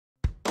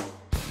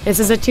This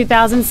is a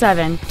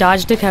 2007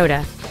 Dodge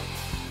Dakota.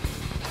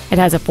 It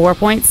has a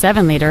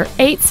 4.7-liter,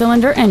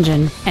 8-cylinder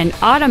engine, an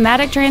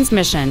automatic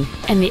transmission,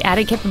 and the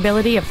added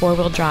capability of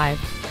 4-wheel drive.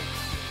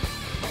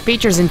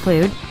 Features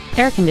include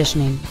air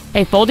conditioning,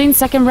 a folding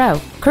second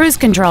row, cruise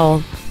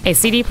control, a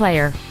CD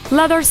player,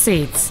 leather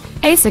seats,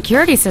 a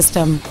security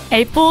system,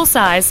 a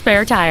full-size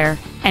spare tire,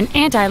 an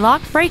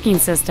anti-lock braking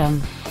system,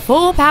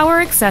 full power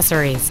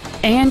accessories,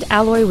 and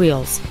alloy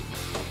wheels.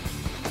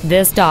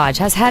 This Dodge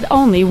has had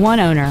only one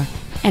owner,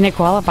 and it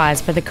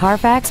qualifies for the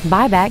Carfax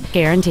buyback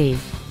guarantee.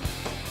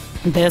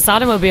 This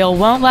automobile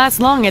won't last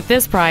long at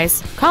this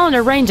price. Call and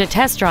arrange a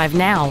test drive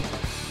now.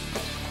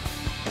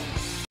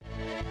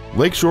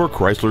 Lakeshore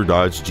Chrysler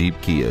Dodge Jeep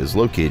Kia is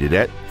located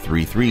at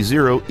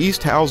 330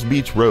 East Howze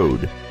Beach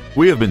Road.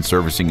 We have been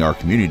servicing our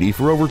community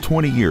for over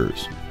 20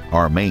 years.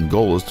 Our main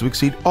goal is to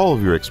exceed all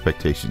of your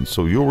expectations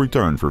so you'll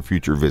return for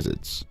future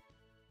visits.